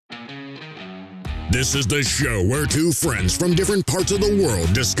This is the show where two friends from different parts of the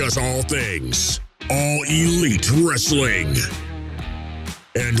world discuss all things, all elite wrestling.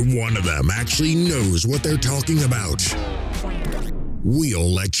 And one of them actually knows what they're talking about. We'll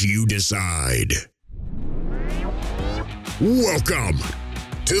let you decide. Welcome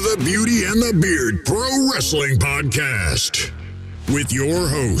to the Beauty and the Beard Pro Wrestling Podcast with your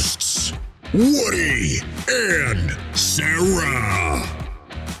hosts, Woody and Sarah.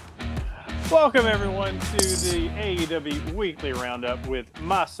 Welcome, everyone, to the AEW Weekly Roundup with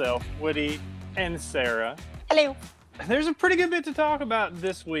myself, Woody, and Sarah. Hello. There's a pretty good bit to talk about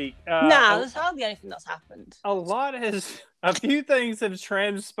this week. There's hardly anything that's happened. A few things have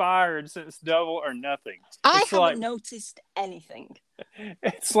transpired since Double or Nothing. I haven't noticed anything.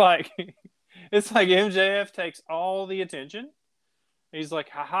 It's like MJF takes all the attention. He's like,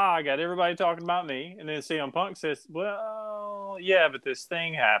 haha, I got everybody talking about me. And then CM Punk says, well, yeah, but this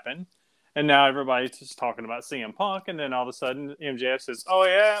thing happened. And now everybody's just talking about CM Punk. And then all of a sudden, MJF says, oh,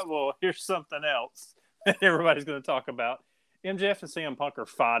 yeah, well, here's something else that everybody's going to talk about. MJF and CM Punk are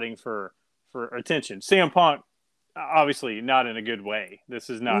fighting for attention. CM Punk, obviously, not in a good way. This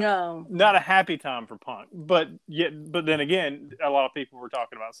is not a happy time for Punk. But then again, a lot of people were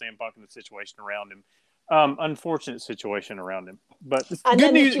talking about CM Punk and the situation around him. Unfortunate situation around him. But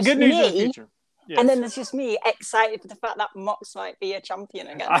good news in the future. Yes. And then there's just me excited for the fact that Mox might be a champion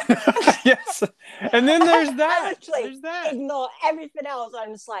again. Yes. And then there's that. I literally ignore everything else.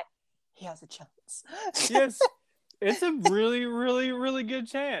 I'm just like, he has a chance. Yes. It's a really, really, really good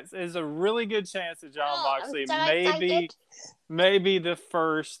chance. It's a really good chance that Jon Moxley may be the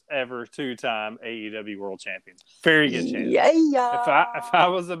first ever two-time AEW World Champion. Very good chance. Yeah. If I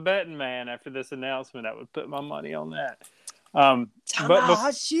was a betting man after this announcement, I would put my money on that.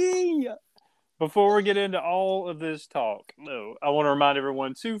 Before we get into all of this talk, I want to remind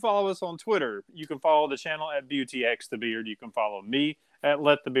everyone to follow us on Twitter. You can follow the channel at BeautyXTheBeard. You can follow me at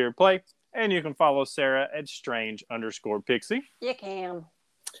Let the Beard Play. And you can follow Sarah at Strange_Pixie. You can.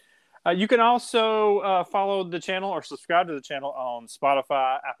 You can also follow the channel or subscribe to the channel on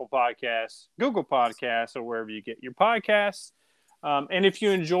Spotify, Apple Podcasts, Google Podcasts, or wherever you get your podcasts. And if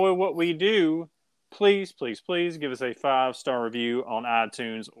you enjoy what we do, please, please, please give us a 5-star review on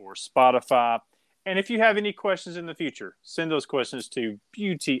iTunes or Spotify. And if you have any questions in the future, send those questions to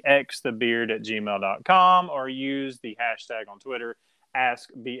beautyxthebeard@gmail.com or use the hashtag on Twitter,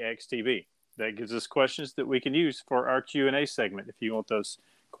 AskBXTV. That gives us questions that we can use for our Q&A segment if you want those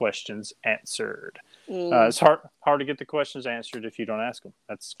questions answered. It's hard to get the questions answered if you don't ask them.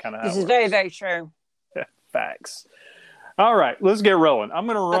 That's kind of how this is very, very true. Facts. All right, let's get rolling. I'm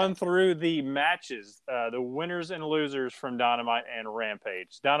going to run through the matches, the winners and losers from Dynamite and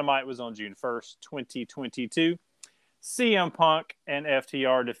Rampage. Dynamite was on June 1st, 2022. CM Punk and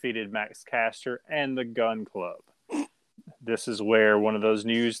FTR defeated Max Caster and the Gun Club. This is where one of those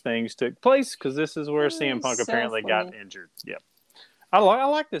news things took place because this is where CM Punk apparently got injured. Yep. I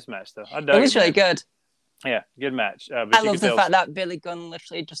like this match, though. It was really good. Yeah, good match. But I love the fact that Billy Gunn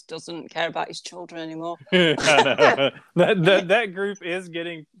literally just doesn't care about his children anymore. that group is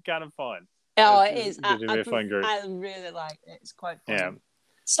getting kind of fun. Oh, it is. It's a fun group. I really like it. It's quite fun. Yeah.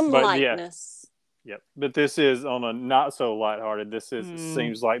 Some lightness. Yeah. Yep. But this is on a not so lighthearted. This is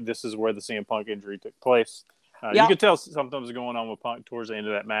seems like this is where the CM Punk injury took place. You could tell something was going on with Punk towards the end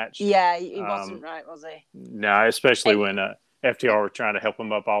of that match. Yeah, he wasn't right, was he? No, especially when FTR were trying to help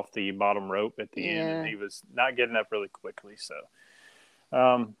him up off the bottom rope at the end, and he was not getting up really quickly. So,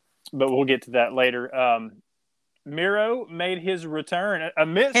 but we'll get to that later. Miro made his return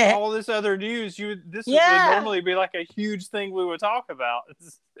amidst all this other news. This would normally be like a huge thing we would talk about.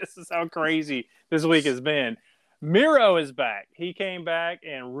 This is how crazy this week has been. Miro is back. He came back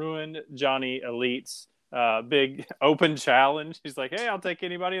and ruined Johnny Elite's big open challenge. He's like, hey, I'll take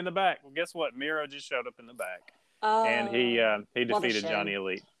anybody in the back. Well, guess what? Miro just showed up in the back. And he defeated Johnny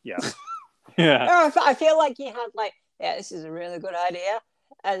Elite. Yeah. Yeah. I feel like he had this is a really good idea.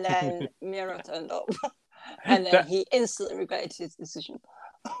 And then Miro turned up. And then he instantly regretted his decision.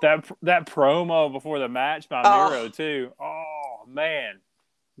 That promo before the match by Miro too. Oh man.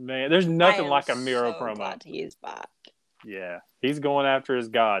 There's nothing like a Miro promo. Glad he is back. Yeah. He's going after his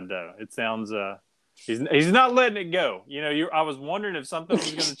god though. It sounds he's not letting it go. I was wondering if something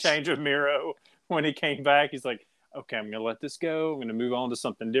was going to change with Miro when he came back. He's like, okay, I'm going to let this go. I'm going to move on to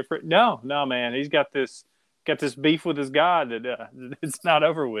something different. No, man. He's got this beef with his god that it's not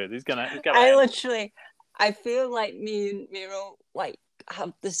over with. He's got. I feel like me and Miro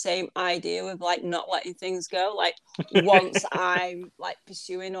have the same idea with not letting things go. Once I'm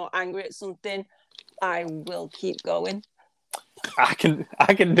pursuing or angry at something, I will keep going. I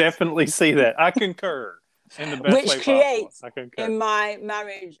can definitely see that. I concur in the best way Which creates, possible. I concur. in my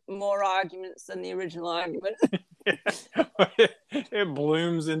marriage, more arguments than the original argument. It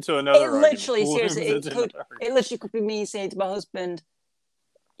blooms into another. It literally, argument. seriously, it literally could be me saying to my husband,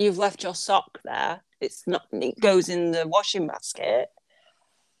 "You've left your sock there. It's not. It goes in the washing basket."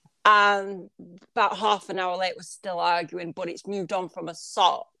 And about half an hour later, we're still arguing, but it's moved on from a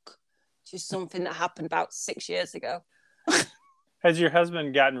sock to something that happened about 6 years ago. Has your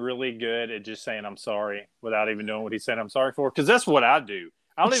husband gotten really good at just saying "I'm sorry" without even knowing what he's saying "I'm sorry" for? Because that's what I do.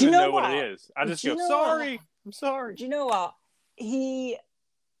 I don't even know what it is. I just go, "Sorry, I'm sorry." Do you know what? He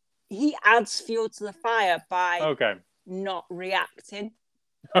adds fuel to the fire by not reacting.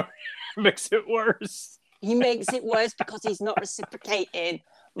 Makes it worse. He makes it worse because he's not reciprocating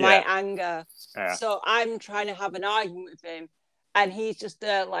my anger. Yeah. So I'm trying to have an argument with him, and he's just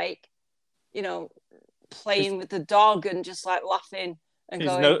there, like, you know, playing with the dog and just like laughing and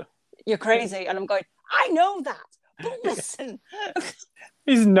going, "You're crazy," and I'm going, "I know that, but listen."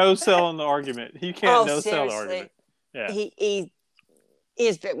 He's no-selling the argument. He can't no-sell the argument. Yeah.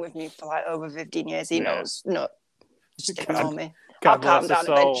 He's been with me for like over 15 years. He knows, no, just ignore me. God I'll calm down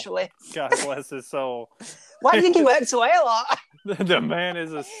eventually. God bless his soul. Why do you think he works away a lot? The man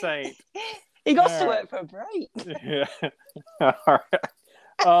is a saint. He goes to work for a break. Yeah. All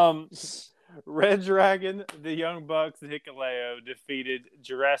right. Red Dragon, the Young Bucks, the Hikuleo defeated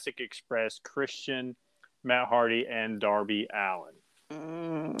Jurassic Express, Christian, Matt Hardy, and Darby Allin.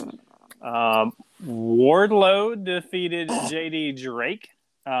 Wardlow defeated JD Drake,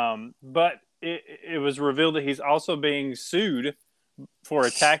 but it was revealed that he's also being sued for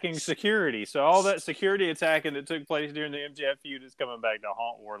attacking security. So all that security attacking that took place during the MJF feud is coming back to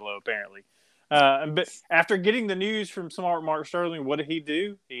haunt Wardlow, apparently. But after getting the news from smart Mark Sterling, what did he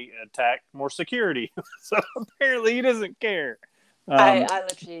do? He attacked more security. So apparently he doesn't care. I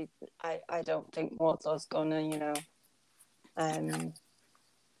don't think Wardlow's gonna, kind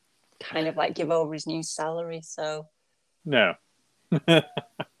of like give over his new salary. So no.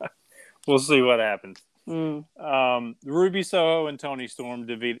 We'll see what happens. Ruby Soho and Toni Storm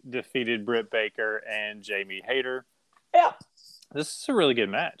defeated Britt Baker and Jamie Hayter. Yeah. This is a really good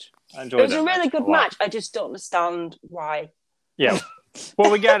match. I enjoyed it. It was a really good match. I just don't understand why. Yeah. Well,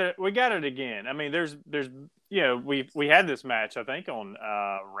 we got it again. I mean, there's we had this match, I think, on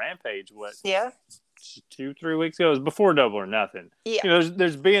Rampage, 2-3 weeks ago. It was before Double or Nothing. Yeah.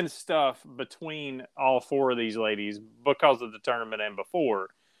 There's been stuff between all four of these ladies because of the tournament and before.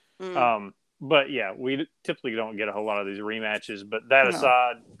 But yeah, we typically don't get a whole lot of these rematches. But that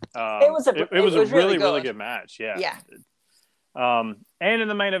aside, it was a really good match. Yeah. Yeah. And in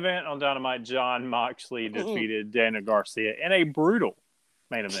the main event on Dynamite, Jon Moxley defeated Daniel Garcia in a brutal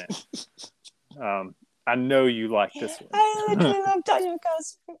main event. I know you like this one. I literally love Daniel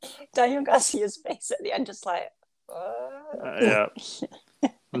Garcia's face at the end, just like, yeah.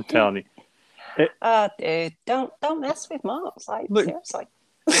 I'm telling you. Dude, don't mess with Mox. Like, seriously.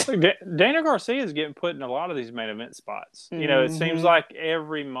 Look, Daniel Garcia is getting put in a lot of these main event spots. It seems like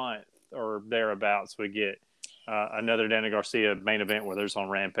every month or thereabouts we get another Daniel Garcia main event, whether it's on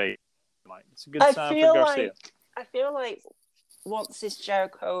Rampage. It's a good sign for Garcia. I feel like once this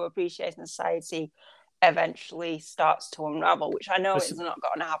Jericho Appreciation Society eventually starts to unravel, which I know is not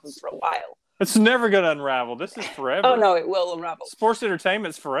going to happen for a while. It's never going to unravel. This is forever. Oh, no, it will unravel. Sports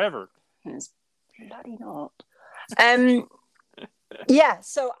entertainment's forever. It's bloody not. Yeah,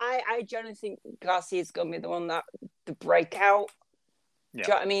 so I generally think Garcia's going to be the one the breakout. Yeah. Do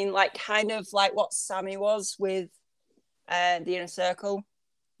you know what I mean? Like, kind of like what Sammy was with the Inner Circle.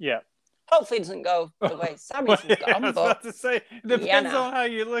 Yeah. Hopefully it doesn't go the way Sammy's has gone. I was about to say, it depends on how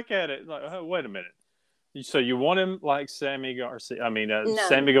you look at it. Like, oh, wait a minute. So you want him like Sammy Garcia? I mean,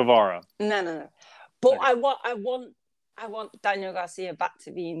 Sammy Guevara. No. But okay. I want Daniel Garcia back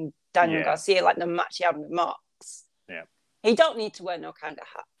to being Daniel Garcia, like the match he had with Mox. Yeah. He don't need to wear no kind of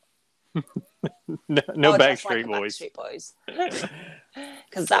hat. no Backstreet Boys. Backstreet Boys.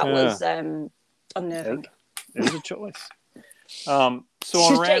 Because that was unnerving. It was a choice. So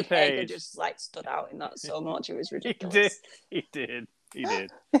on Rampage, Jake Hager just like stood out in that so much. It was ridiculous. He did.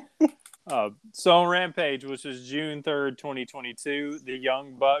 So on Rampage, which was June 3rd, 2022, the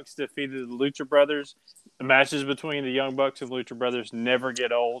Young Bucks defeated the Lucha Brothers. The matches between the Young Bucks and Lucha Brothers never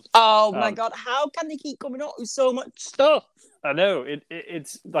get old. Oh my God. How can they keep coming up with so much stuff? I know.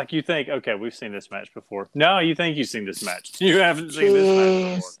 It's like you think, okay, we've seen this match before. No, you think you've seen this match. You haven't seen this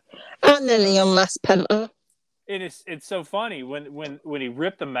match before. And then Leon Last Penta. It's so funny. When he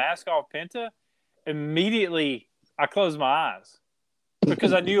ripped the mask off Penta, immediately I closed my eyes.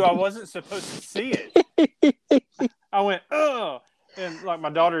 Because I knew I wasn't supposed to see it. I went, oh, and like my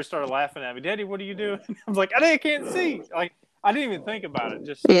daughter started laughing at me. Daddy, what are you doing? I was like, I can't see. Like I didn't even think about it.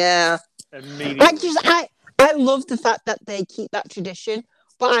 Just immediately. I love the fact that they keep that tradition,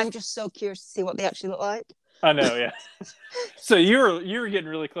 but I'm just so curious to see what they actually look like. I know, yeah. So you were getting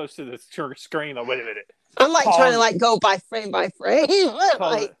really close to the screen. Like, wait a minute. I'm like trying to like go by frame. Pause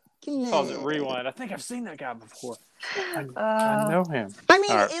it, rewind. I think I've seen that guy before. I know him. I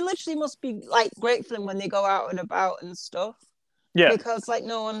mean, it literally must be like great for them when they go out and about and stuff. Yeah, because like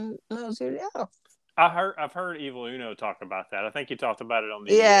no one knows who they are. I've heard Evil Uno talk about that. I think he talked about it on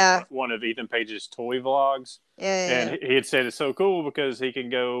the one of Ethan Page's toy vlogs. And he had said it's so cool because he can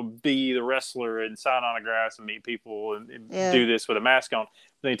go be the wrestler and sign autographs and meet people and do this with a mask on.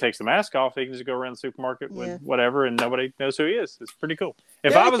 Then he takes the mask off. He can just go around the supermarket with whatever, and nobody knows who he is. It's pretty cool.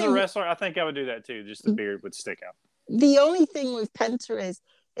 If I was a wrestler, I think I would do that too. Just the beard would stick out. The only thing with Penta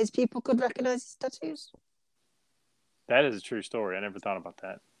is people could recognize his tattoos. That is a true story. I never thought about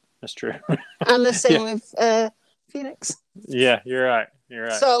that. That's true. And the same with Phoenix. Yeah, you're right.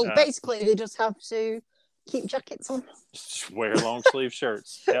 So basically, they just have to keep jackets on. Just wear long sleeve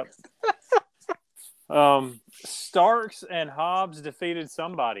shirts. Yep. Starks and Hobbs defeated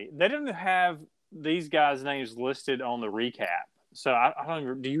somebody. They didn't have these guys' names listed on the recap. So I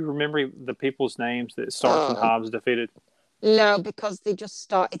don't. Do you remember the people's names that Starks and Hobbs defeated? No, because they just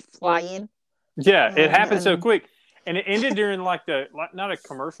started flying. Yeah, it happened so quick. And it ended during not a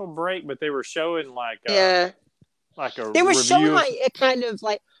commercial break, but they were showing they were showing like a kind of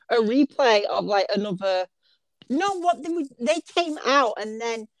like a replay of like another. No, they came out and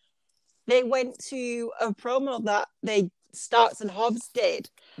then they went to a promo that Starks and Hobbs did.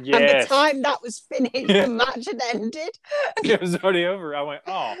 Yes. And the time that was finished, the match had ended. It was already over. I went,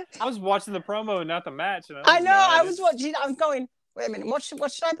 oh, I was watching the promo and not the match. And I was watching. I'm going. Wait a minute, what should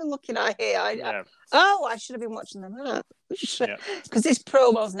I be looking at here? I should have been watching the match. Because this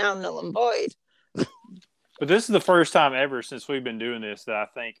promo's now null and void. But this is the first time ever since we've been doing this that I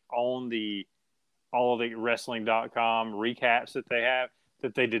think on all of the wrestling.com recaps that they have,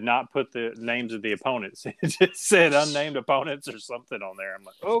 that they did not put the names of the opponents. It just said unnamed opponents or something on there. I'm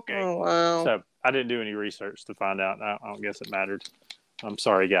like, okay. Oh, wow. So I didn't do any research to find out. I don't guess it mattered. I'm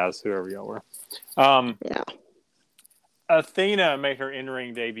sorry, guys, whoever y'all were. Athena made her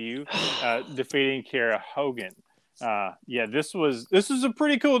in-ring debut, defeating Kiera Hogan. This was a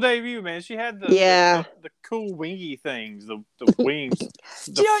pretty cool debut, man. She had the cool wingy things, the wings.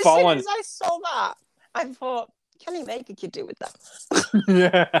 Do you know, fallen... as soon as I saw that, I thought, Kenny Omega could do with that.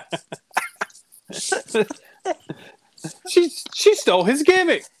 Yeah. She stole his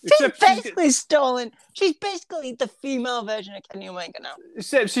gimmick. She's basically the female version of Kenny Omega now.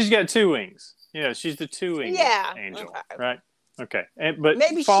 Except she's got two wings. Yeah, she's the two-winged angel, right? Okay, but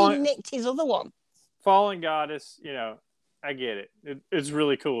maybe she nicked his other one. Fallen Goddess, I get it. It's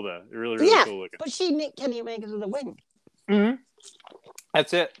really cool though. Really, really cool looking. But she nicked Kenny Omega's other wing. Mm-hmm.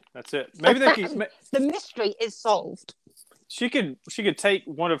 That's it. Maybe the mystery is solved. She could take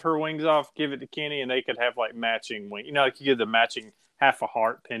one of her wings off, give it to Kenny, and they could have like matching wing. Like you get the matching half a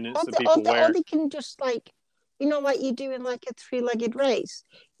heart pendants that people wear. Or they can just like. Like you do in like a 3-legged race.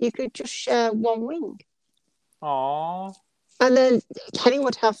 You could just share one wing. Aww. And then Kenny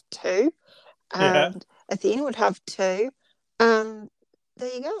would have two. And Athena would have two. And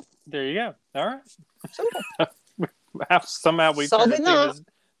there you go. There you go. All right. Simple. Somehow we turned Athena's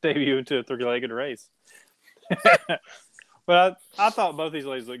debut into a 3-legged race. But I thought both these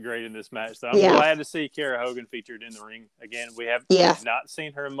ladies looked great in this match. So I'm glad to see Kiera Hogan featured in the ring again. We've not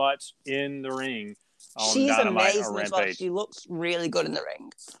seen her much in the ring. She's amazing as well. She looks really good in the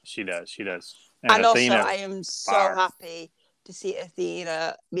ring. She does. And Athena, also, I am so happy to see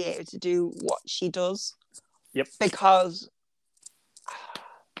Athena be able to do what she does. Yep. Because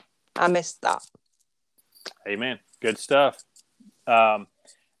I missed that. Amen. Good stuff. And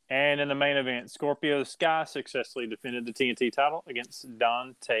in the main event, Scorpio Sky successfully defended the TNT title against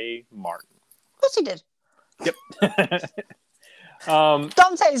Dante Martin. Of course he did. Yep.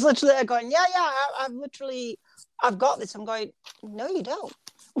 Dante's literally there going, I've got this. I'm going, no, you don't.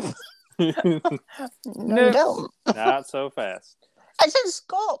 No, you don't. Not so fast. Isn't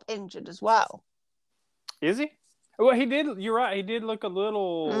Scorp injured as well? Is he? Well, he did. You're right. He did look a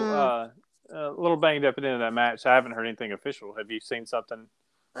little banged up at the end of that match. I haven't heard anything official. Have you seen something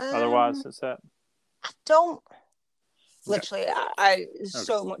otherwise since that? I don't. Literally,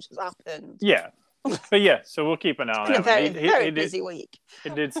 so much has happened. Yeah. But yeah, so we'll keep an eye on that. It's been a very busy week.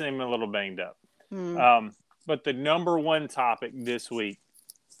 It did seem a little banged up. But the number one topic this week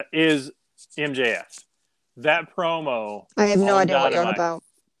is MJF. That promo. I have no idea what you're on about.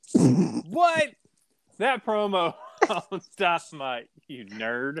 What? that promo on Dynamite, you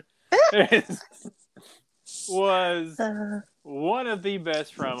nerd, was one of the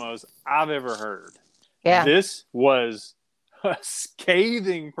best promos I've ever heard. Yeah. This was a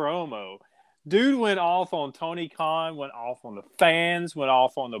scathing promo. Dude went off on Tony Khan, went off on the fans, went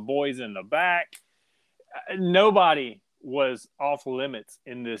off on the boys in the back. Nobody was off limits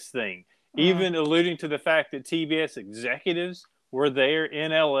in this thing. Even alluding to the fact that TBS executives were there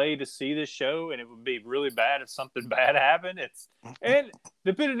in LA to see this show, and it would be really bad if something bad happened. And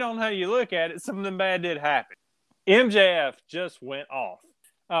depending on how you look at it, something bad did happen. MJF just went off.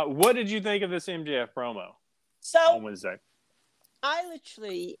 What did you think of this MJF promo on Wednesday? I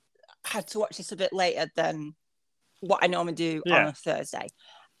literally had to watch this a bit later than what I normally do on a Thursday.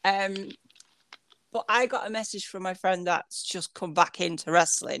 But I got a message from my friend that's just come back into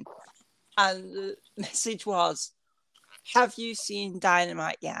wrestling. And the message was, have you seen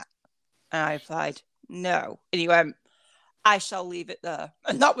Dynamite yet? And I replied, no. And he went, I shall leave it there.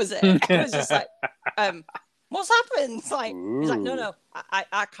 And that was it. I was just like, what's happened? It's like, he's like, no,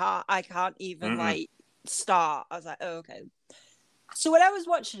 I can't even like start. I was like, oh, okay. So when I was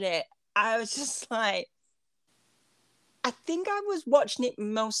watching it, I was just like, I think I was watching it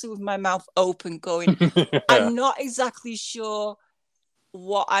mostly with my mouth open going, I'm not exactly sure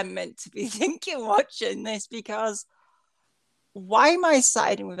what I'm meant to be thinking watching this, because why am I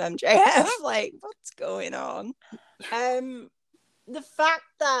siding with MJF? Like, what's going on? The fact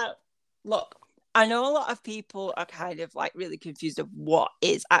that, look, I know a lot of people are kind of like really confused of what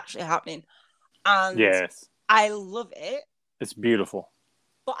is actually happening. And yes, I love it. It's beautiful.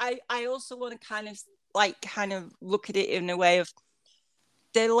 But I also want to kind of look at it in a way of,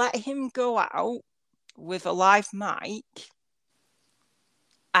 they let him go out with a live mic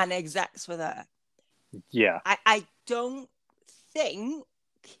and execs were there. Yeah. I don't think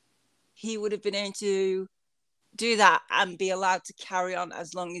he would have been able to do that and be allowed to carry on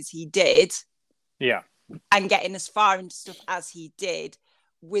as long as he did. Yeah. And getting as far into stuff as he did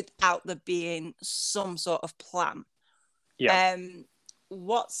without there being some sort of plan. Yeah.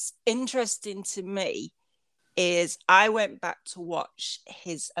 What's interesting to me is I went back to watch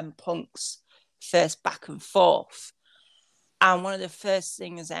his and Punk's first back and forth. And one of the first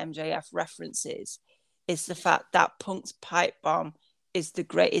things MJF references is the fact that Punk's pipe bomb is the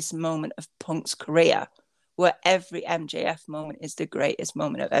greatest moment of Punk's career, where every MJF moment is the greatest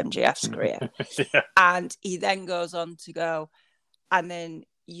moment of MJF's career. Yeah. And he then goes on to go, and then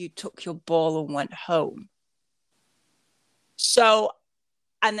you took your ball and went home. So,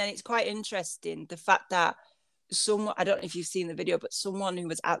 and then it's quite interesting, the fact that someone, I don't know if you've seen the video, but someone who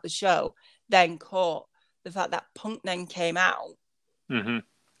was at the show then caught the fact that Punk then came out. Mm-hmm.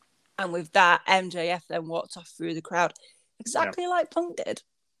 And with that, MJF then walked off through the crowd, exactly like Punk did.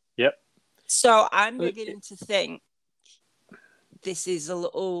 Yep. So I'm beginning to think this is a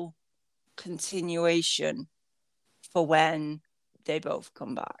little continuation for when they both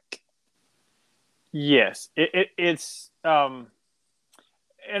come back. Yes, it's and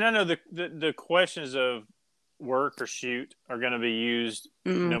I know the questions of work or shoot are going to be used.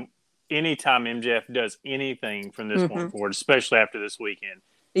 You know, anytime MJF does anything from this point forward, especially after this weekend.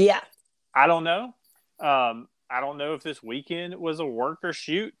 Yeah, I don't know. I don't know if this weekend was a work or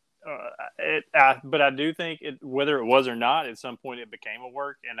shoot. But I do think whether it was or not, at some point it became a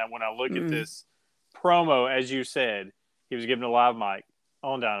work. And when I look at this promo, as you said, he was given a live mic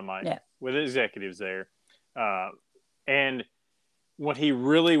on Dynamite with executives there. And when he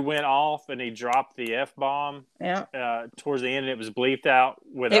really went off and he dropped the F-bomb towards the end and it was bleeped out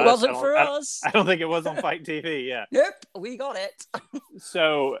with us. It wasn't for us. I don't think it was on Fight TV, yeah. Nope, we got it.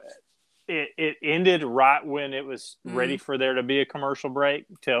 So it ended right when it was ready for there to be a commercial break.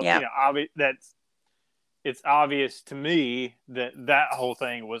 It's obvious to me that whole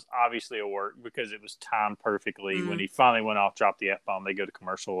thing was obviously a work because it was timed perfectly. When he finally went off, dropped the F-bomb, they go to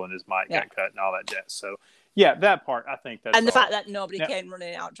commercial and his mic got cut and all that jazz. So, yeah, that part, I think that's... And the fact that nobody came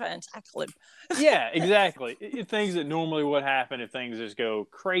running out trying to tackle him. Yeah, exactly. Things that normally would happen if things just go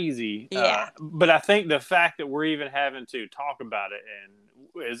crazy. Yeah. But I think the fact that we're even having to talk about it and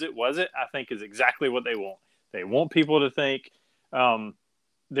was it, I think is exactly what they want. They want people to think...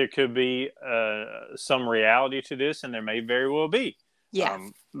 there could be some reality to this, and there may very well be. Yeah.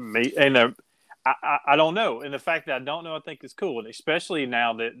 I don't know. And the fact that I don't know, I think is cool. And especially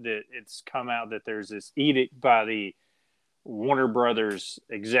now that it's come out that there's this edict by the Warner Brothers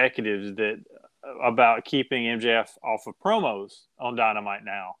executives about keeping MJF off of promos on Dynamite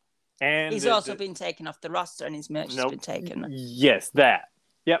now. And he's also been taken off the roster, and his merch has been taken. Yes, that.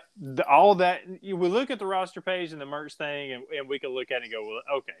 Yep, all that. We look at the roster page and the merch thing, and we can look at it and go, well,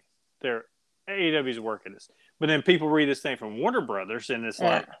 okay, AEW's working this. But then people read this thing from Warner Brothers, and it's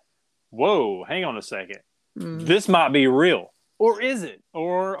like, whoa, hang on a second. This might be real. Or is it?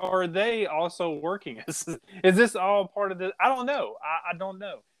 Or are they also working? Is this all part of this? I don't know. I don't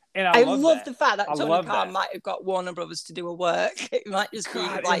know. And I love the fact that Tony Khan might have got Warner Brothers to do a work. It might just be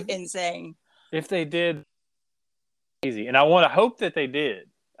like insane. If they did, easy. And I want to hope that they did.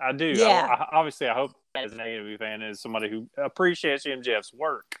 I do. Yeah. Obviously, I hope as an AEW fan, as somebody who appreciates MJF's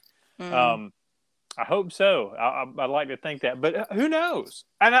work. I hope so. I'd like to think that, but who knows?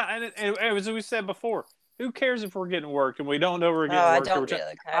 And as we said before, who cares if we're getting worked and we don't know we're getting worked? I don't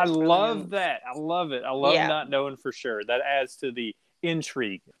really care. I love that. I love it. I love not knowing for sure. That adds to the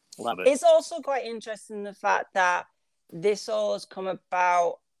intrigue. Love it. It's also quite interesting the fact that this all has come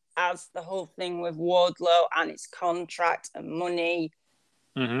about as the whole thing with Wardlow and its contract and money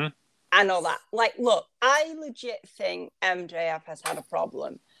and all that. Like, look, I legit think MJF has had a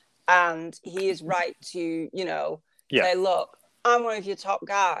problem. And he is right to, say, look, I'm one of your top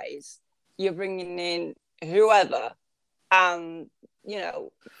guys. You're bringing in whoever. And,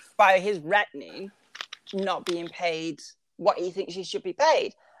 by his reckoning, not being paid what he thinks he should be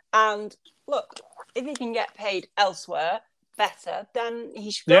paid. And look, if he can get paid elsewhere better, then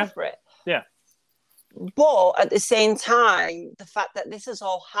he should go for it. Yeah. But at the same time, the fact that this has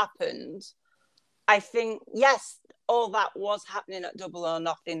all happened, I think, yes, all that was happening at Double or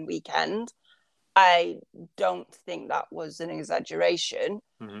Nothing weekend. I don't think that was an exaggeration.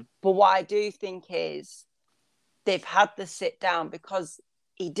 But what I do think is they've had the sit down because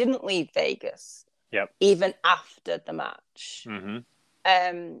he didn't leave Vegas. Even after the match.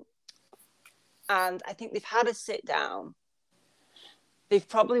 And I think they've had a sit down. They've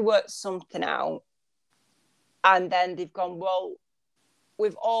probably worked something out. And then they've gone, well,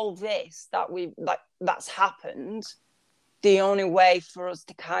 with all this that's happened, the only way for us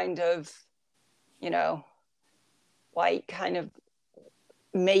to kind of,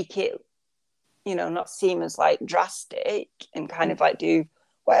 make it, not seem as like drastic and kind of like do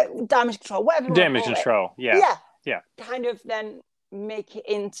damage control, whatever. Damage control, yeah. Kind of then make it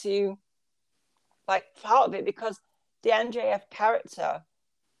into like part of it, because the MJF character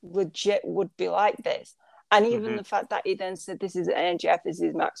legit would be like this. And even the fact that he then said, this is MJF, this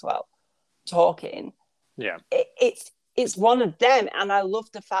is Maxwell talking. Yeah. It's one of them. And I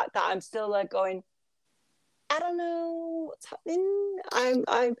love the fact that I'm still there going, I don't know what's happening.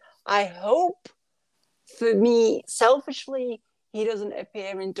 I hope, for me, selfishly, he doesn't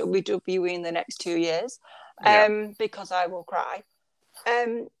appear in WWE in the next 2 years, because I will cry.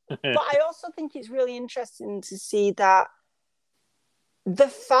 But I also think it's really interesting to see that the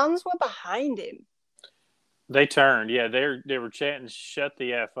fans were behind him. They turned, they were chanting "Shut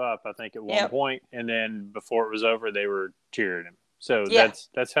the F up," I think, at one point, and then before it was over, they were cheering him. So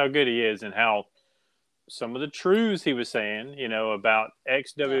that's how good he is, and how some of the truths he was saying, about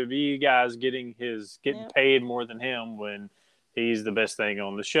ex-WWE guys getting paid more than him when he's the best thing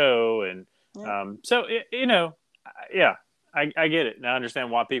on the show, and so I get it, and I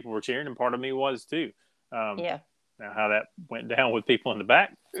understand why people were cheering, and part of me was too. Now how that went down with people in the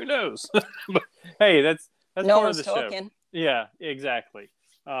back, who knows? But hey, that's no part one's of the show. talking. Yeah, exactly.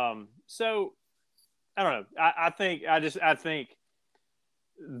 So I don't know. I think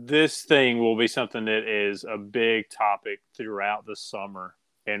this thing will be something that is a big topic throughout the summer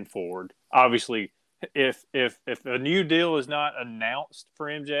and forward. Obviously, if a new deal is not announced for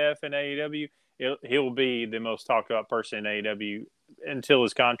MJF and AEW, he'll be the most talked about person in AEW until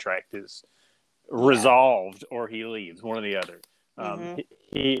his contract is resolved or he leaves, one or the other.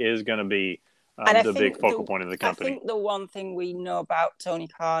 He is going to be the big focal point of the company. I think the one thing we know about Tony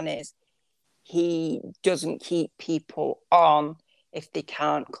Khan is he doesn't keep people on if they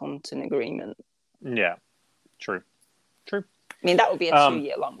can't come to an agreement. Yeah, true. I mean, that would be a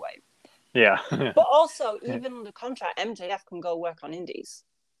 2-year long wait. Yeah. But also, even under contract, MJF can go work on indies.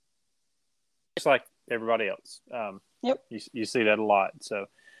 Just like everybody else. Yep. You see that a lot. So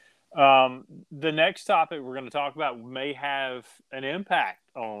the next topic we're going to talk about may have an impact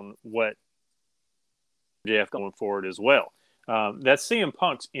on what MJF going forward as well. That's CM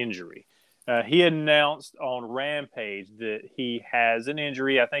Punk's injury. He announced on Rampage that he has an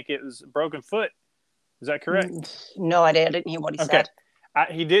injury. I think it was a broken foot. Is that correct? No idea. I didn't hear what he said.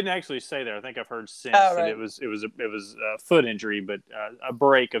 He didn't actually say there. I think I've heard since that it was a foot injury, but a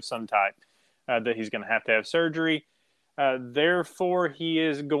break of some type that he's going to have surgery. Therefore, he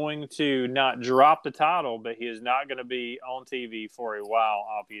is going to not drop the title, but he is not going to be on TV for a while.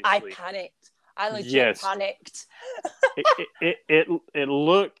 Obviously, I panicked. I legit Yes. panicked. It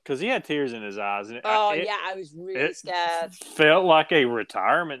looked, because he had tears in his eyes. And I was really scared. Felt like a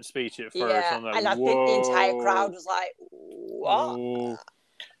retirement speech at first. Yeah, I'm like, and I think the entire crowd was like, what? Whoa.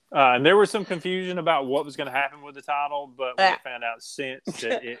 And there was some confusion about what was going to happen with the title, but we found out since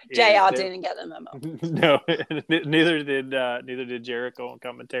that JR didn't get the memo. No, neither did Jericho and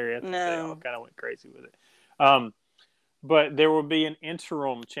commentary. I think they all kind of went crazy with it. But there will be an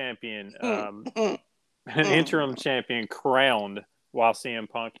interim champion, crowned while CM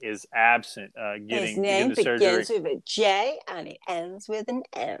Punk is absent, His name the surgery. begins with a J and it ends with an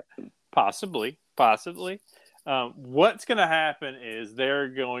M. Possibly. What's going to happen is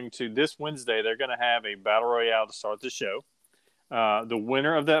this Wednesday, they're going to have a battle royale to start the show. The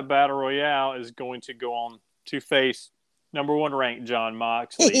winner of that battle royale is going to go on to face number 1 ranked Jon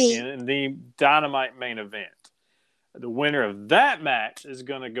Moxley in the Dynamite main event. The winner of that match is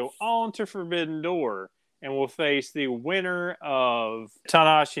going to go on to Forbidden Door and will face the winner of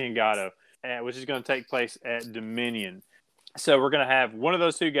Tanahashi and Gato, which is going to take place at Dominion. So we're going to have one of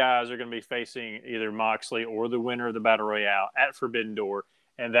those two guys are going to be facing either Moxley or the winner of the Battle Royale at Forbidden Door,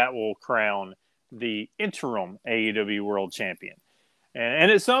 and that will crown the interim AEW World Champion. And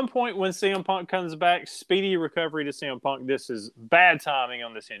at some point when CM Punk comes back, speedy recovery to CM Punk. This is bad timing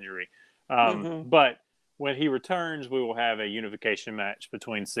on this injury. But when he returns, we will have a unification match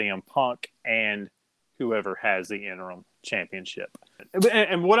between CM Punk and whoever has the interim championship.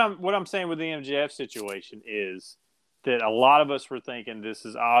 And what I'm saying with the MJF situation is that a lot of us were thinking this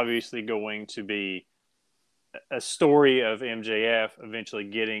is obviously going to be a story of MJF eventually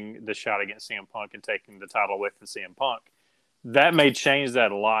getting the shot against CM Punk and taking the title away from CM Punk. That may change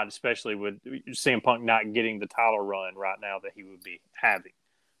that a lot, especially with CM Punk not getting the title run right now that he would be having.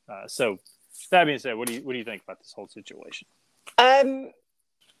 So that being said, what do you think about this whole situation?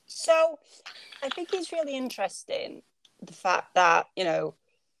 So I think it's really interesting the fact that,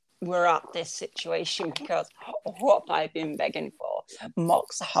 we're at this situation because what I've been begging for,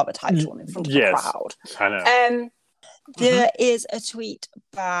 Mox to have a title in front of the crowd. I know. There is a tweet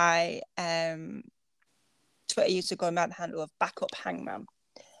by Twitter user going by the handle of Backup Hangman.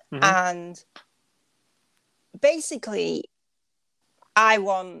 And basically, I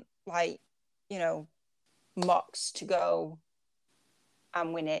want, Mox to go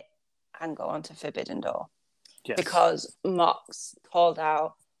and win it and go on to Forbidden Door. Yes. Because Mox called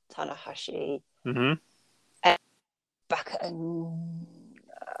out Tanahashi back at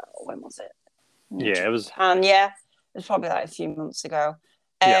when was it? Yeah, it was. And it was probably like a few months ago.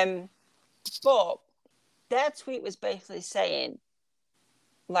 But their tweet was basically saying,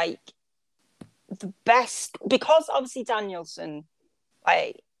 the best, because obviously Danielson,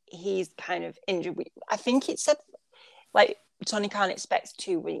 he's kind of injured. I think it said Tony Khan expects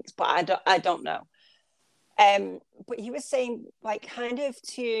 2 weeks, but I don't know. But he was saying, kind of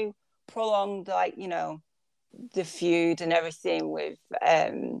to prolong, the feud and everything with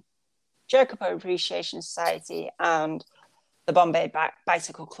Jericho Appreciation Society and the Bombay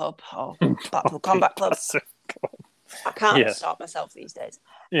Bicycle Club or Blackpool Combat Club. I can't stop myself these days.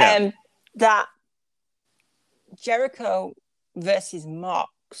 That Jericho versus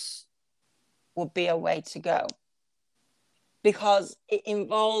Mox would be a way to go because it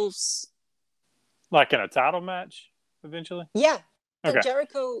involves. Like in a title match, eventually? Yeah. Okay. For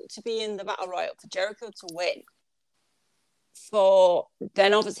Jericho to be in the Battle Royal, for Jericho to win, for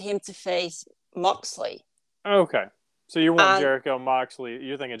then obviously him to face Moxley. Okay. So you want Jericho Moxley,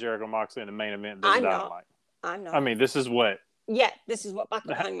 you're thinking Jericho Moxley in the main event of the Dynamite. I'm not. I mean, this is what? Yeah, this is what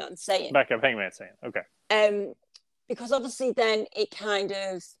Backup Hangman's saying. Backup Hangman's saying, okay. Because obviously then it kind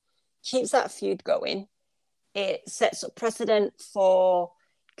of keeps that feud going. It sets up precedent for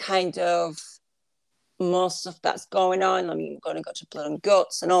kind of more stuff that's going on. I mean, we're going to go to Blood and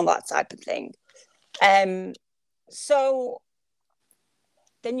Guts and all that type of thing. So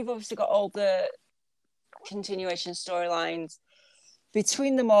then you've obviously got all the continuation storylines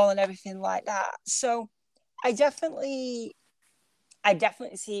between them all and everything like that. So I definitely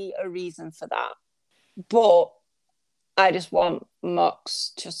see a reason for that. But I just want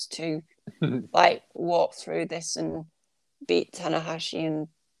Mox just to walk through this and beat Tanahashi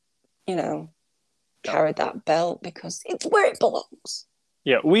and, carry that belt because it's where it belongs.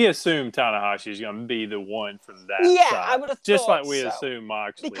 Yeah, we assume Tanahashi is going to be the one from that side. I would have thought just like we assume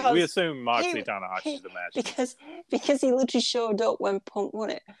Moxley. Because we assume Moxley Tanahashi is the match. Because he literally showed up when Punk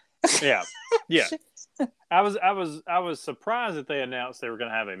won it. Yeah. I was surprised that they announced they were going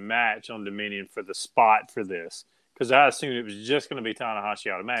to have a match on Dominion for the spot for this because I assumed it was just going to be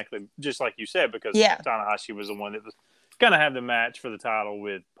Tanahashi automatically, just like you said, because Tanahashi was the one that was going to have the match for the title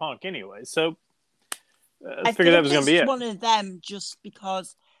with Punk anyway. So I I figured that was going to be it's it. one of them just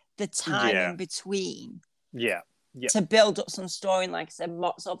because the time Yeah. in between Yeah. to build up some story. Like I said,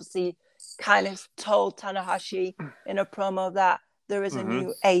 Mox obviously kind of told Tanahashi in a promo that there is a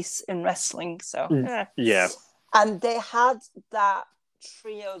new ace in wrestling. So Yeah. And they had that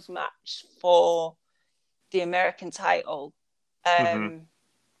trios match for the American title at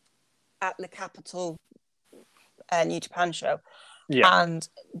the Capitol New Japan show. Yeah. And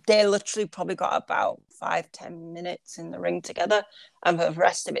they literally probably got about 5-10 minutes in the ring together. And for the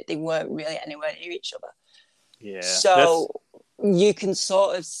rest of it, they weren't really anywhere near each other. Yeah. So you can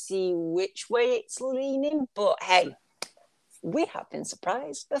sort of see which way it's leaning. But hey, we have been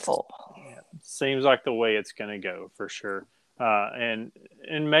surprised before. Yeah. Seems like the way it's going to go for sure. And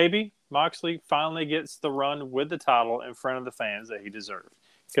maybe Moxley finally gets the run with the title in front of the fans that he deserved,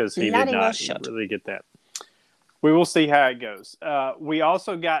 because he did not really get that. We will see how it goes. We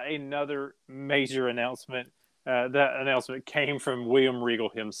also got another major announcement. That announcement came from William Regal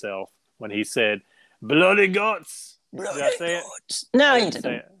himself when he said, "Bloody guts." Did I say it? No, you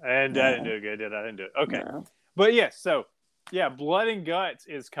didn't. I didn't do it good, did I? I didn't do it. Okay. No. But yes, so, yeah, Blood and Guts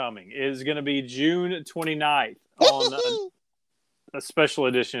is coming. It is going to be June 29th on a special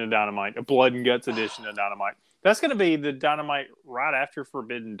edition of Dynamite, a Blood and Guts edition of Dynamite. That's going to be the Dynamite right after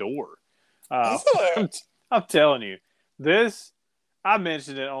Forbidden Door. Is it? I'm telling you, this. I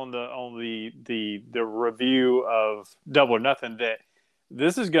mentioned it on the review of Double or Nothing that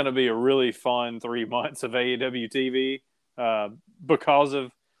this is going to be a really fun 3 months of AEW TV because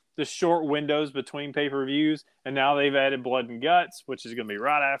of the short windows between pay-per-views, and now they've added Blood and Guts, which is going to be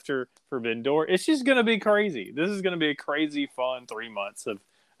right after Forbidden Door. It's just going to be crazy. This is going to be a crazy fun 3 months of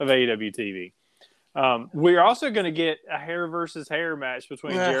AEW TV. We're also going to get a hair versus hair match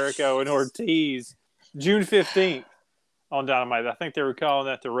between Jericho and Ortiz June 15th on Dynamite. I think they were calling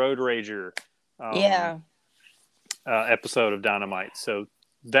that the Road Rager episode of Dynamite. So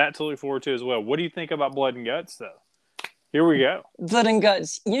that to look forward to as well. What do you think about Blood and Guts, though? Here we go. Blood and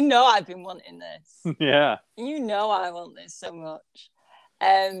Guts. You know I've been wanting this. Yeah. You know I want this so much.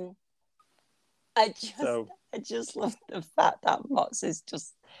 I just love the fact that Mox is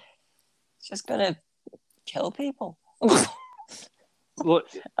just gonna kill people. Look,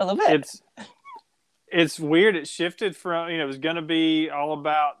 I love it. It's weird. It shifted from, it was going to be all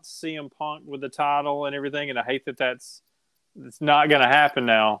about CM Punk with the title and everything, and I hate that it's not going to happen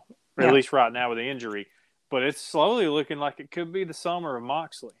now, or at least right now with the injury. But it's slowly looking like it could be the summer of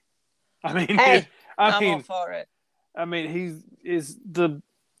Moxley. I mean, I'm all for it. I mean, he is the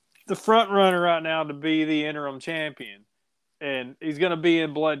front runner right now to be the interim champion, and he's going to be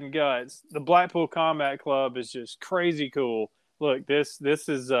in Blood and Guts. The Blackpool Combat Club is just crazy cool. Look, this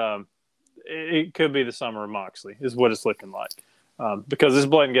is it could be the summer of Moxley is what it's looking like, because this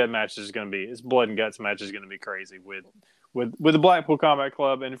Blood and Guts match is going to be crazy with the Blackpool Combat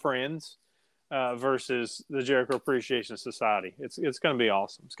Club and friends versus the Jericho Appreciation Society. It's going to be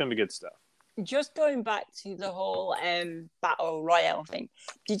awesome. It's going to be good stuff. Just going back to the whole Battle Royale thing,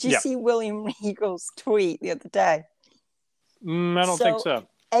 did you see William Regal's tweet the other day? I don't think so.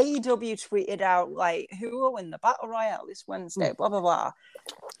 AEW tweeted out, like, who will win the Battle Royale this Wednesday, blah, blah, blah.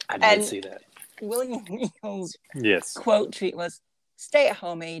 I did see that. William Regal's quote tweet was, "Stay at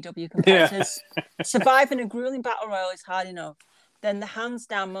home, AEW competitors. Surviving a grueling Battle Royale is hard enough. Then the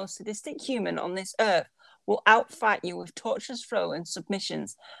hands-down most sadistic human on this earth will outfight you with torturous throw and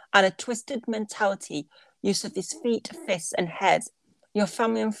submissions and a twisted mentality, use of his feet, fists, and head. Your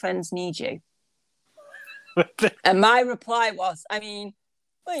family and friends need you." And my reply was,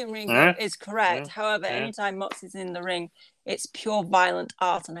 William Regal is correct. However, anytime Mox is in the ring, it's pure violent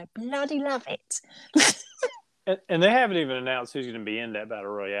art, and I bloody love it. and they haven't even announced who's going to be in that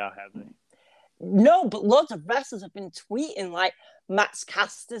Battle Royale, have they? No, but loads of wrestlers have been tweeting, like Max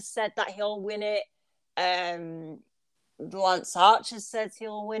Caster said that he'll win it. Lance Archer says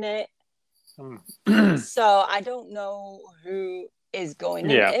he'll win it. So I don't know who is going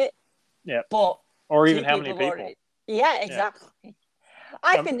in it. Yeah. But or even how many people. Already... Yeah, exactly. Yeah.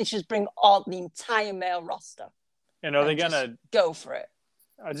 I think they should bring the entire male roster. And are they going to go for it?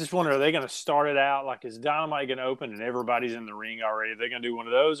 I just wonder, are they going to start it out like, is Dynamite going to open and everybody's in the ring already? Are they going to do one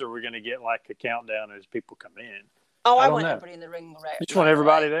of those, or are we going to get like a countdown as people come in? Oh, I want everybody in the ring. You just want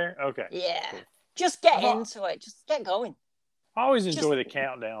everybody there? Okay. Yeah. Cool. Just get into it. Just get going. I always enjoy the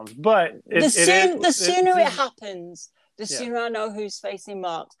countdowns, but the sooner it happens, the sooner I know who's facing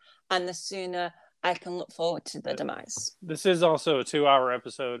Mox, and the sooner I can look forward to the demise. This is also a 2-hour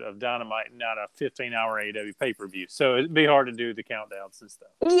episode of Dynamite, not a 15-hour AEW pay-per-view. So it'd be hard to do the countdowns and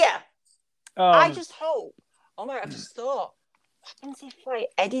stuff. Yeah. I just hope Oh my! I just thought, what happens if like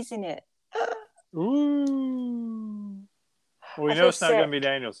Eddie's in it? Ooh. Well, we I know feel it's not going to sick. be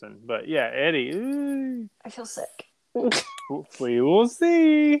Danielson, but yeah, Eddie. Ooh. I feel sick. We will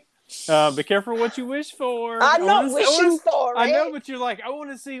see. Be careful what you wish for. I'm not wishing for I know, it. but you're like, I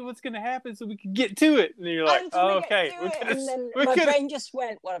want to see what's going to happen so we can get to it. And you're like, I'm oh, trying to okay. get to it, and then my brain just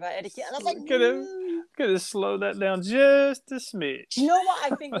went, "What about etiquette?" And I was like, "No." Could have slowed that down just a smidge. Do you know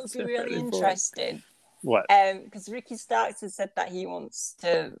what I think would was be really ready for it. interesting? What? Because Ricky Starks has said that he wants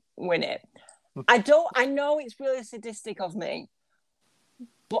to win it. I know it's really sadistic of me,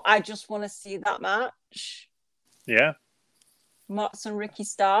 but I just want to see that match. Yeah. Mox and Ricky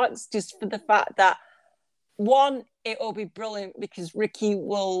Starks, just for the fact that, one, it will be brilliant because Ricky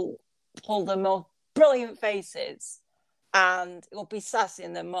will pull the most brilliant faces and it will be sassy,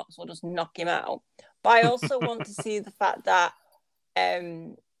 and then Mox will just knock him out. But I also want to see the fact that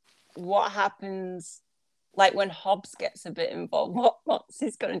what happens, like when Hobbs gets a bit involved, what Mox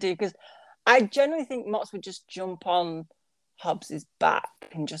is going to do, because I generally think Mox would just jump on Hobbs's back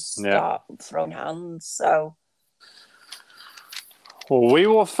and just start throwing hands. So, well, we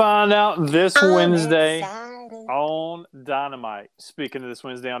will find out this Wednesday excited. on Dynamite. Speaking of this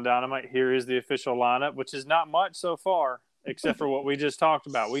Wednesday on Dynamite, here is the official lineup, which is not much so far, except for what we just talked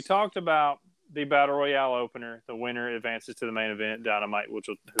about. We talked about the Battle Royale opener. The winner advances to the main event, Dynamite, which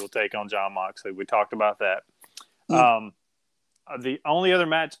will take on Jon Moxley. We talked about that. The only other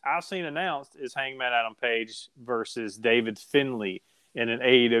match I've seen announced is Hangman Adam Page versus David Finlay in an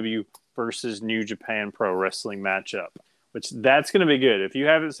AEW versus New Japan Pro Wrestling matchup, which that's going to be good. If you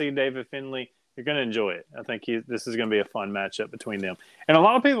haven't seen David Finlay, you're going to enjoy it. I think this is going to be a fun matchup between them. And a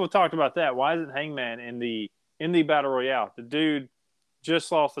lot of people have talked about that. Why isn't Hangman in the Battle Royale? The dude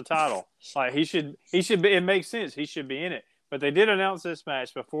just lost the title. Like he should be. It makes sense. He should be in it. But they did announce this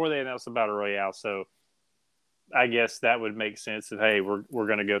match before they announced the Battle Royale, so I guess that would make sense that, hey, we're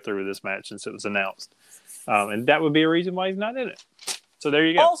going to go through with this match since it was announced. And that would be a reason why he's not in it. So there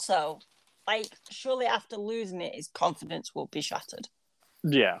you go. Also, like, surely after losing it, his confidence will be shattered.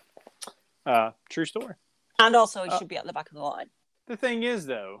 Yeah. True story. And also, he should be at the back of the line. The thing is,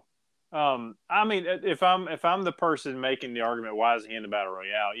 though, I mean, if I'm the person making the argument, why is he in the Battle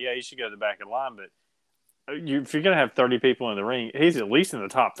Royale? Yeah, he should go to the back of the line, but if you're going to have 30 people in the ring, he's at least in the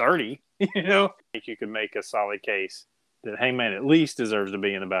top 30. You know, I think you could make a solid case that Hangman at least deserves to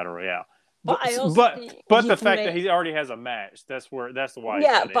be in the Battle Royale. But the fact that he already has a match, that's why.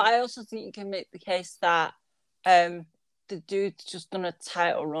 Yeah, but I also think you can make the case that the dude's just done a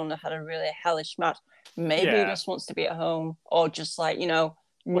title run and had a really hellish match. Maybe he just wants to be at home, or just like, you know,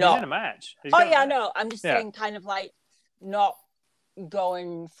 he's in a match. I know. I'm just saying, kind of like not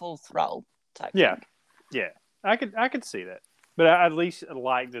going full throttle type. Yeah, thing. Yeah, I could see that, but I at least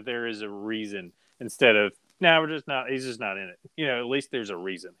like that there is a reason instead of we're just not. He's just not in it. You know, at least there's a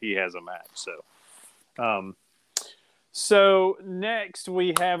reason he has a match. So next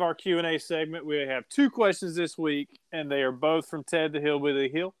we have our Q&A segment. We have 2 questions this week, and they are both from Ted the Hillbilly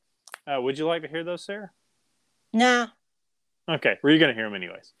Hill. Would you like to hear those, Sarah? Nah. Okay, well, you're going to hear them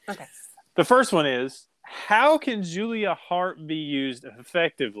anyways. Okay. The first one is, how can Julia Hart be used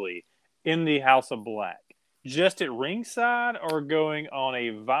effectively in the House of Black? Just at ringside or going on a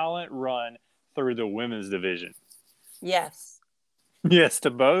violent run through the women's division? Yes. Yes to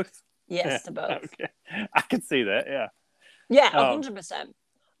both? Yes to both. Okay. I can see that, yeah. Yeah, 100%.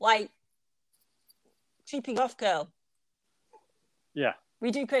 Like, creepy goth girl. Yeah.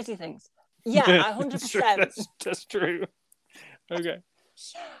 We do crazy things. Yeah, 100%. That's true. Okay.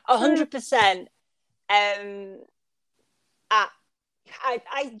 100%. I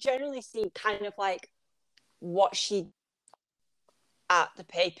generally see kind of like what she at the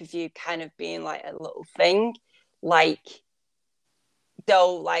pay-per-view kind of being like a little thing. Like,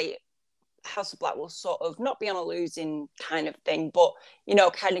 though, like, House of Black will sort of not be on a losing kind of thing, but, you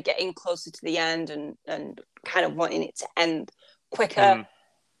know, kind of getting closer to the end and kind of wanting it to end quicker.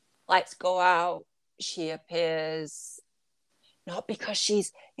 Lights go out. She appears, not because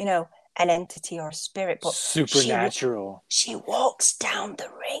she's, you know, an entity or a spirit, but supernatural. She walks down the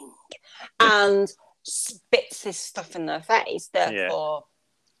ring and spits this stuff in their face. Therefore,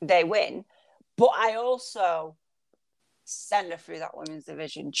 they win. But I also send her through that women's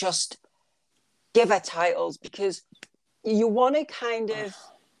division. Just give her titles, because you want to kind of.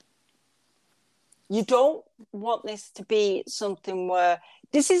 You don't want this to be something where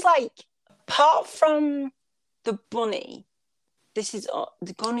this is like, apart from the bunny, this is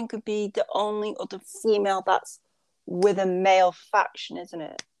the bunny could be the only other female that's with a male faction, isn't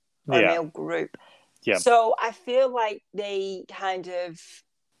it? Or a male group. Yeah. So I feel like they kind of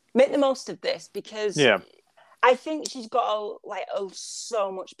make the most of this, because I think she's got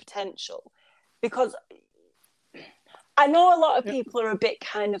so much potential, because I know a lot of people are a bit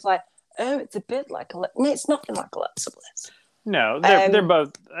kind of like, oh, it's a bit like no, it's nothing like Alexa Bliss. No, they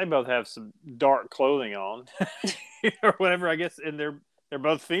both have some dark clothing on, or whatever, I guess, and they're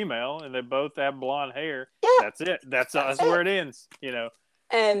both female and they both have blonde hair. Yeah, that's it. That's where it ends. The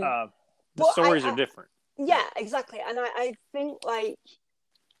stories are different. Yeah, exactly. And I think like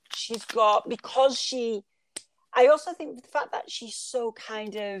she's got, because I also think the fact that she's so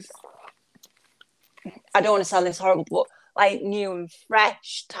kind of, I don't want to sound this horrible, but like new and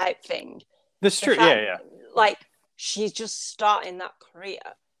fresh type thing. That's true. Yeah. Like she's just starting that career.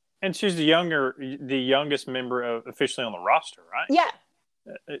 And she's the youngest member officially on the roster, right? Yeah.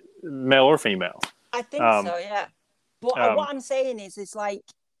 Male or female. I think so, yeah. But what I'm saying is like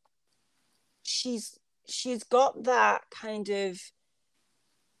she's got that kind of,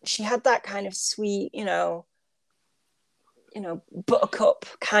 she had that kind of sweet, buttercup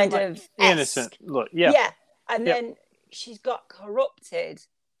kind like of innocent look. Yeah. Yeah. And then she's got corrupted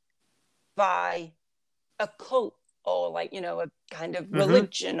by a cult, or like, a kind of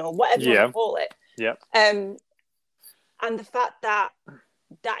religion, or whatever you want to call it. Yeah. And the fact that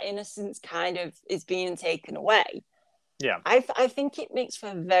innocence kind of is being taken away. Yeah. I think it makes for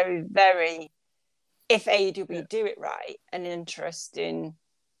a very, very, if AEW do it right, an interesting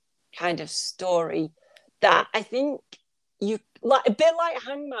kind of story that I think you like, a bit like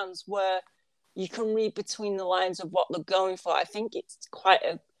Hangman's, where you can read between the lines of what they're going for. I think it's quite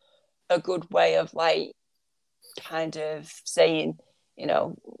a good way of like kind of saying,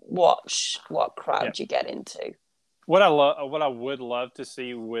 watch what crowd you get into. What I would love to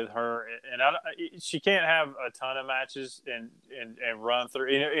see with her, and she can't have a ton of matches and run through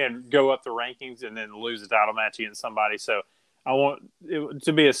and go up the rankings and then lose a title match against somebody. So I want it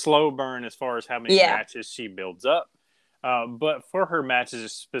to be a slow burn as far as how many matches she builds up. But for her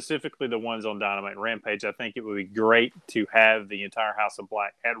matches, specifically the ones on Dynamite and Rampage, I think it would be great to have the entire House of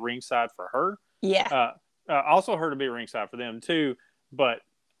Black at ringside for her. Yeah. Also her to be ringside for them too. But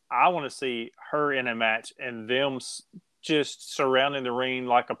I want to see her in a match and them just surrounding the ring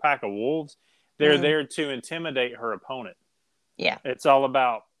like a pack of wolves. They're there to intimidate her opponent. Yeah. It's all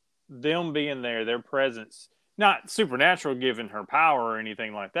about them being there, their presence. Not supernatural giving her power or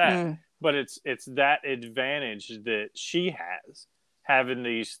anything like that, but it's that advantage that she has, having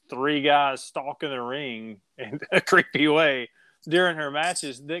these three guys stalking the ring in a creepy way during her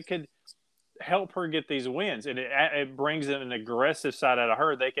matches that could help her get these wins. And it brings in an aggressive side out of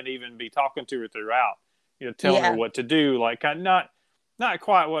her. They can even be talking to her throughout, telling her what to do. Like, not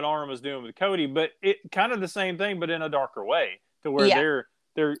quite what Arn was doing with Cody, but it kind of the same thing, but in a darker way, to where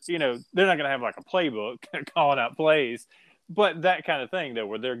they're not going to have like a playbook calling out plays, but that kind of thing, though,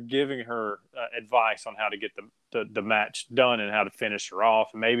 where they're giving her advice on how to get the match done and how to finish her off,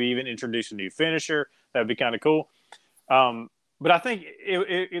 and maybe even introduce a new finisher. That'd be kind of cool. But I think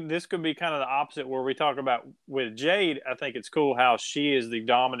this could be kind of the opposite, where we talk about with Jade. I think it's cool how she is the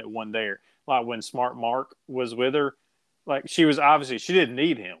dominant one there. Like when Smart Mark was with her, like she didn't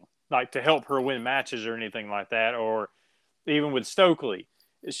need him like to help her win matches or anything like that. Or even with Stokely,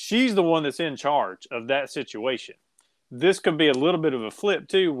 she's the one that's in charge of that situation. This could be a little bit of a flip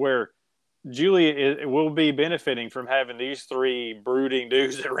too, where Julia will be benefiting from having these three brooding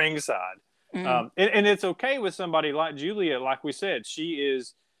dudes at ringside. And it's okay with somebody like Julia. Like we said, she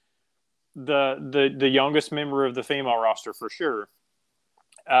is the youngest member of the female roster for sure,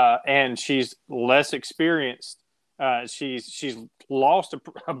 and she's less experienced. She's lost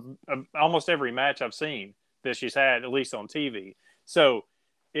almost every match I've seen that she's had, at least on TV. So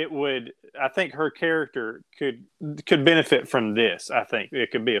I think her character could benefit from this. I think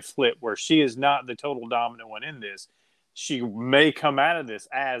it could be a flip where she is not the total dominant one in this. She may come out of this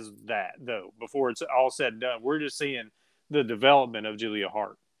as that, though, before it's all said and done. We're just seeing the development of Julia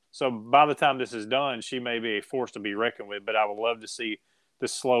Hart. So by the time this is done, she may be a force to be reckoned with, but I would love to see the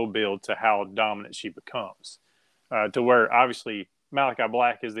slow build to how dominant she becomes, to where obviously Malachi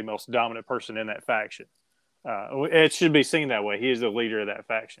Black is the most dominant person in that faction. It should be seen that way. He is the leader of that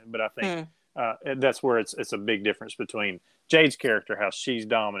faction, but I think that's where it's a big difference between Jade's character, how she's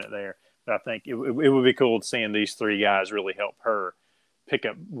dominant there. But I think it would be cool seeing these three guys really help her pick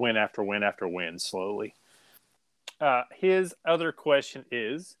up win after win after win slowly. His other question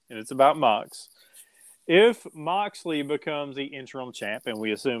is, and it's about Mox, if Moxley becomes the interim champ, and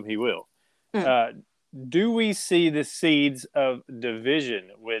we assume he will, do we see the seeds of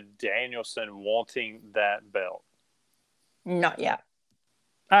division with Danielson wanting that belt? Not yet.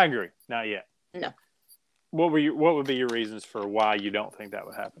 I agree. Not yet. No. What would be your reasons for why you don't think that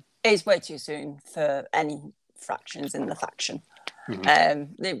would happen? It's way too soon for fractions in the faction.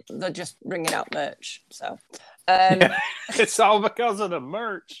 Mhm. They're just bringing out merch. So It's all because of the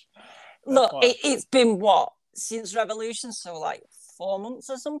merch. look, why. it's been what since Revolution, so like 4 months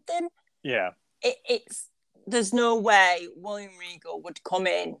or something. Yeah. It's there's no way William Regal would come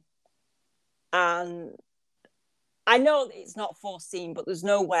in, and I know it's not foreseen, but there's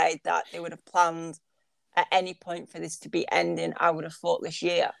no way that they would have planned at any point for this to be ending. I would have thought this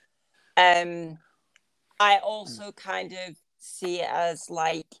year. I also kind of see it as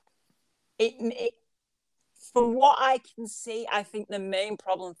like it. From what I can see, I think the main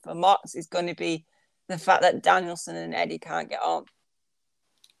problem for Mox is going to be the fact that Danielson and Eddie can't get on.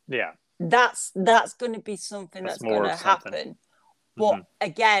 Yeah. That's going to be something that's going to happen. But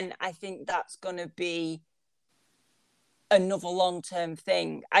again, I think that's going to be another long-term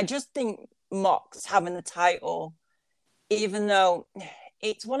thing. I just think Mox having the title, even though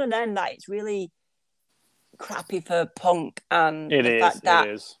it's one of them that it's really crappy for Punk, and fact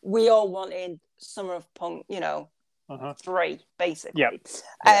that we all wanted Summer of Punk, 3 basically. Yep.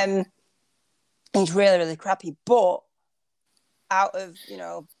 It's really, really crappy. But out of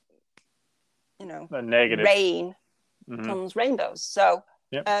a negative rain comes rainbows. So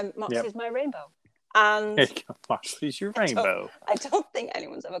Mox is my rainbow. And Moxley's your rainbow. I don't think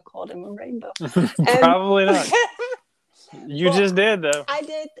anyone's ever called him a rainbow. Probably not. You just did though. I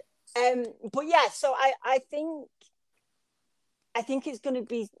did. But yeah, so I think it's going to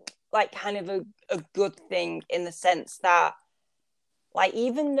be like kind of a good thing in the sense that, like,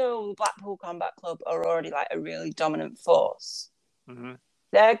 even though Blackpool Combat Club are already like a really dominant force,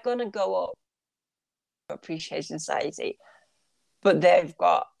 they're going to go up for Appreciation Society, but they've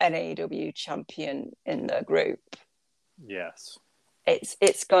got an AEW champion in the group. Yes.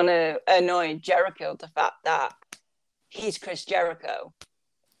 It's going to annoy Jericho, the fact that he's Chris Jericho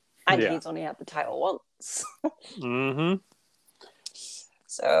and he's only had the title once.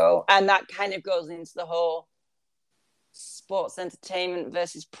 So, and that kind of goes into the whole sports entertainment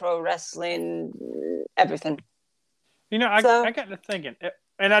versus pro wrestling, everything. I got to thinking,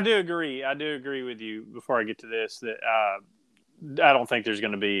 and I do agree with you before I get to this, that I don't think there's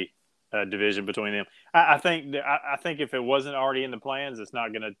going to be a division between them. I think if it wasn't already in the plans, it's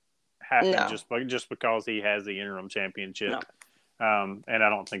not going to happen just because he has the interim championship. No. And I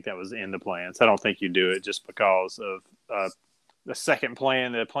don't think that was in the plans. I don't think you do it just because of the second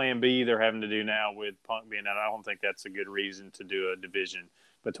plan, the plan B they're having to do now with Punk being out. I don't think that's a good reason to do a division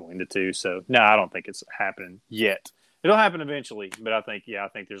between the two. So, no, I don't think it's happening yet. It'll happen eventually, but I think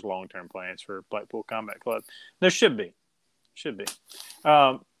there's long-term plans for Blackpool Combat Club. There should be.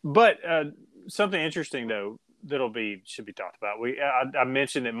 But something interesting, though, should be talked about. I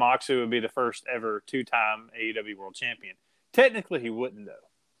mentioned that Moxley would be the first ever 2-time AEW World Champion. Technically, he wouldn't, though.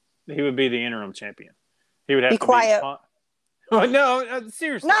 He would be the interim champion. He would have to be quiet. No,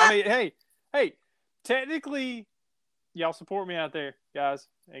 seriously. Nah. I mean, hey, technically, y'all support me out there, guys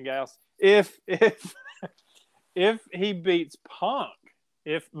and gals. If he beats Punk,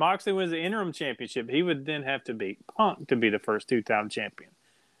 if Moxley wins the interim championship, he would then have to beat Punk to be the first 2-time champion.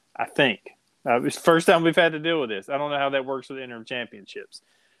 I think. It's the first time we've had to deal with this. I don't know how that works with interim championships.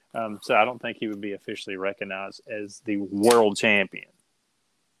 So I don't think he would be officially recognized as the world champion.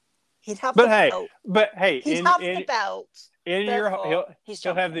 He'd have the belt. He'd have the belt.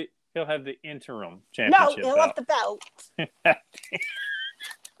 He'll have the interim championship. No, he'll have the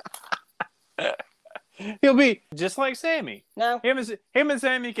belt. He'll be just like Sammy. No, him and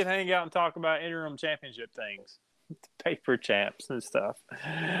Sammy can hang out and talk about interim championship things, paper champs and stuff.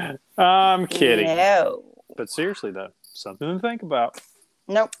 I'm kidding. No, but seriously though, something to think about.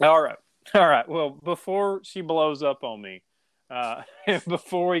 Nope. All right. Well, before she blows up on me,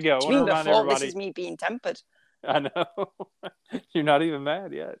 before we go, I want to remind everybody. This is me being tempered. I know. You're not even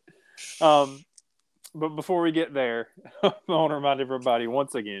mad yet. But before we get there, I want to remind everybody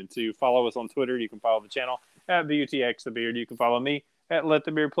once again to follow us on Twitter. You can follow the channel at BUTXTheBeard. You can follow me at Let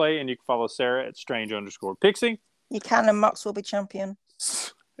the Beard Play, and you can follow Sarah at Strange_Pixie. You can, and Mox will be champion.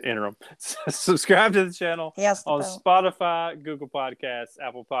 Interim. Subscribe to the channel on belt. Spotify, Google Podcasts,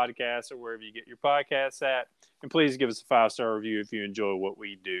 Apple Podcasts, or wherever you get your podcasts at. And please give us a 5-star review if you enjoy what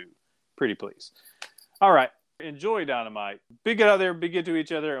we do. Pretty please. All right. Enjoy Dynamite. Be good out there. Be good to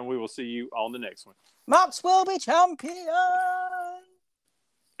each other. And we will see you on the next one. Mox will be champion.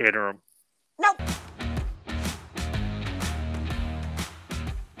 Interim. Nope.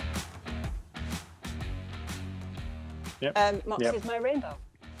 Yep. Mox is my rainbow.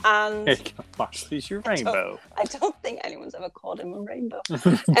 And Moxley's your rainbow. I don't think anyone's ever called him a rainbow.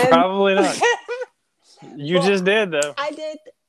 Probably not. You just did, though. I did.